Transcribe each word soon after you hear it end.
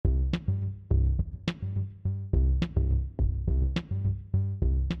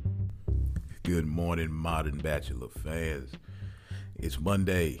Good morning, Modern Bachelor fans. It's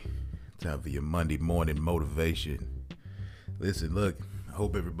Monday. Time for your Monday morning motivation. Listen, look, I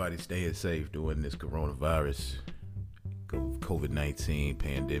hope everybody's staying safe during this coronavirus, COVID-19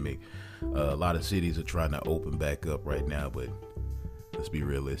 pandemic. A lot of cities are trying to open back up right now, but let's be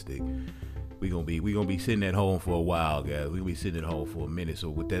realistic. We're gonna be sitting at home for a while, guys. We're gonna be sitting at home for a minute. So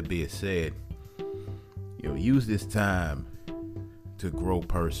with that being said, use this time to grow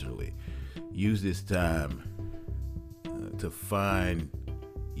personally. Use this time to find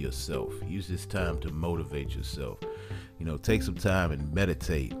yourself. Use this time to motivate yourself. Take some time and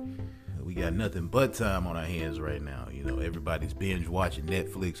meditate. We got nothing but time on our hands right now. Everybody's binge watching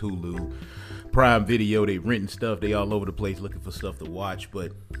Netflix, Hulu, Prime Video. They renting stuff. They all over the place looking for stuff to watch.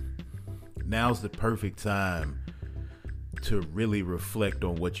 But now's the perfect time to really reflect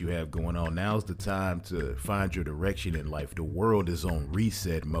on what you have going on. Now's the time to find your direction in life. The world is on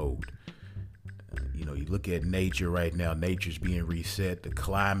reset mode. You look at nature right now. Nature's being reset. The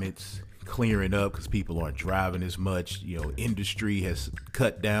climate's clearing up because people aren't driving as much. Industry has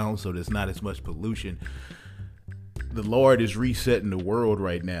cut down, so there's not as much pollution. The Lord is resetting the world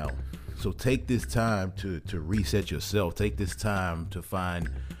right now. So take this time to reset yourself. Take this time to find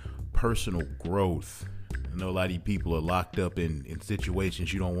personal growth. I know a lot of you people are locked up in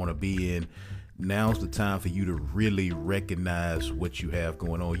situations you don't want to be in. Now's the time for you to really recognize what you have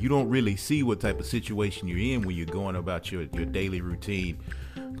going on. You don't really see what type of situation you're in when you're going about your daily routine,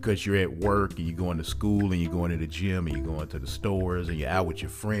 because you're at work and you're going to school and you're going to the gym and you're going to the stores and you're out with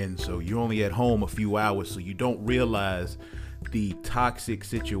your friends. So you're only at home a few hours, so you don't realize the toxic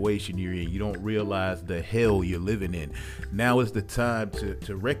situation you're in. You don't realize the hell you're living in. Now is the time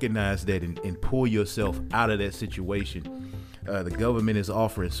to recognize that and pull yourself out of that situation. The government is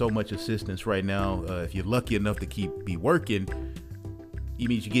offering so much assistance right now. If you're lucky enough to be working, it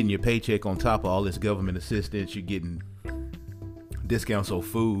means you're getting your paycheck on top of all this government assistance. You're getting discounts on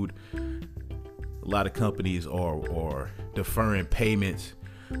food. A lot of companies are deferring payments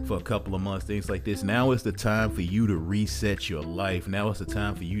for a couple of months, things like this. Now is the time for you to reset your life. Now is the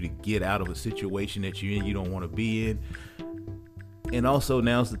time for you to get out of a situation that you're in, you don't want to be in. And also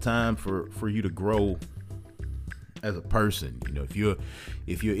now's the time for you to grow as a person. If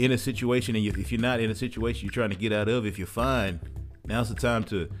you're in a situation and if you're not in a situation you're trying to get out of, if you're fine, now's the time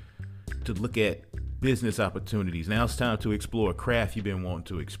to look at business opportunities. Now it's time to explore a craft you've been wanting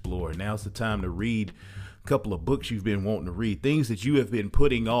to explore. Now's the time to read a couple of books you've been wanting to read, things that you have been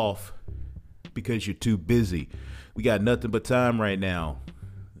putting off because you're too busy. We got nothing but time right now.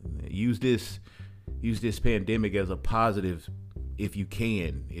 Use this pandemic as a positive if you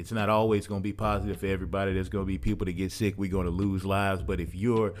can. It's not always going to be positive for everybody. There's going to be people that get sick. We're going to lose lives. But if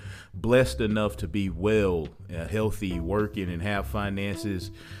you're blessed enough to be well, healthy, working, and have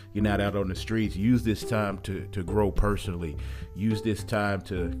finances, you're not out on the streets, use this time to grow personally. Use this time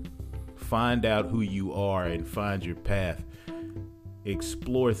to find out who you are and find your path.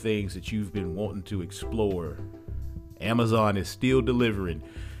 Explore things that you've been wanting to explore. Amazon is still delivering.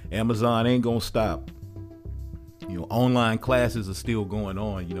 Amazon ain't going to stop. Online classes are still going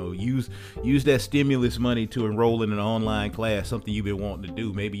on. Use that stimulus money to enroll in an online class, something you've been wanting to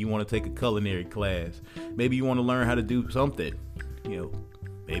do. Maybe you want to take a culinary class. Maybe you want to learn how to do something.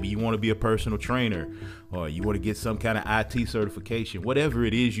 Maybe you want to be a personal trainer, or you want to get some kind of IT certification. Whatever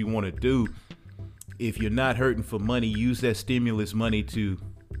it is you want to do, if you're not hurting for money, use that stimulus money to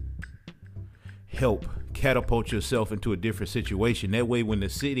help catapult yourself into a different situation. That way, when the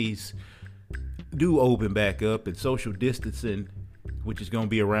cities do open back up and social distancing, which is going to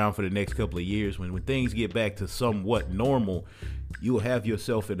be around for the next couple of years, when things get back to somewhat normal, you will have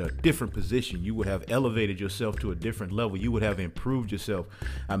yourself in a different position. You would have elevated yourself to a different level. You would have improved yourself.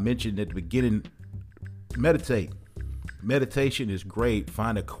 I mentioned at the beginning, meditate. Meditation is great.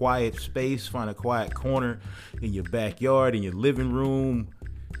 Find a quiet space, find a quiet corner in your backyard, in your living room,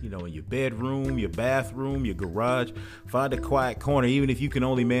 in your bedroom, your bathroom, your garage. Find a quiet corner, even if you can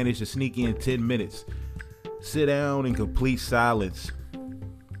only manage to sneak in 10 minutes. Sit down in complete silence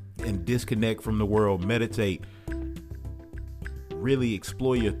and disconnect from the world. Meditate. Really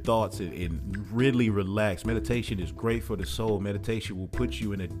explore your thoughts and really relax. Meditation is great for the soul. Meditation will put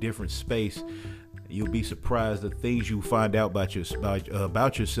you in a different space. You'll be surprised the things you find out about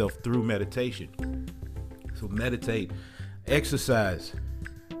yourself through meditation. So meditate. Exercise.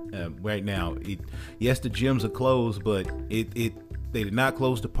 Right now, yes, the gyms are closed, but they did not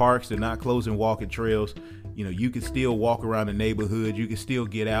close the parks. They're not closing walking trails. You can still walk around the neighborhood. You can still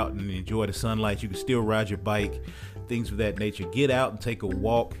get out and enjoy the sunlight. You can still ride your bike, things of that nature. Get out and take a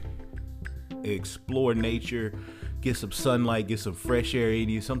walk, explore nature, get some sunlight, get some fresh air in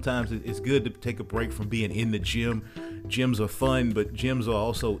you. Sometimes it's good to take a break from being in the gym. Gyms are fun, but gyms are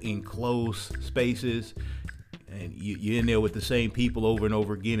also enclosed spaces, and you're in there with the same people over and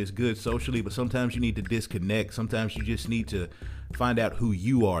over again. It's good socially, but sometimes you need to disconnect. Sometimes you just need to find out who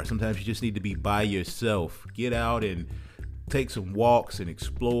you are. Sometimes you just need to be by yourself. Get out and take some walks and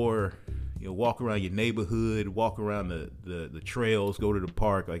explore. Walk around your neighborhood, walk around the trails, go to the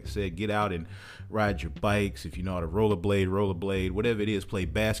park. Like I said, get out and ride your bikes. If you know how to rollerblade, whatever it is, play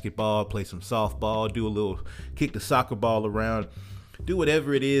basketball, play some softball, kick the soccer ball around. Do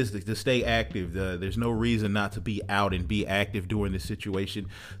whatever it is to stay active. There's no reason not to be out and be active during this situation.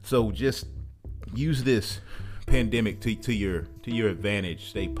 So just use this pandemic to your advantage.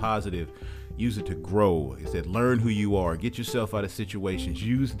 Stay positive. Use it to grow. Like I said, learn who you are. Get yourself out of situations.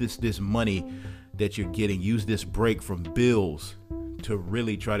 Use this money that you're getting. Use this break from bills to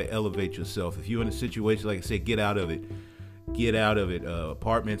really try to elevate yourself. If you're in a situation, like I said, get out of it. Get out of it.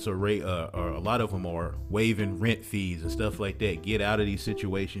 Apartments or a lot of them are waiving rent fees and stuff like that. Get out of these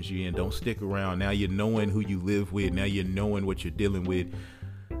situations you're in. Don't stick around. Now you're knowing who you live with. Now you're knowing what you're dealing with.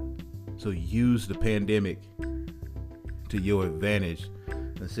 So use the pandemic to your advantage.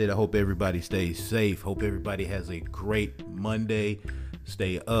 I said, I hope everybody stays safe. Hope everybody has a great Monday.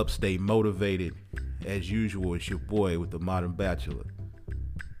 Stay up, stay motivated. As usual, it's your boy with the Modern Bachelor.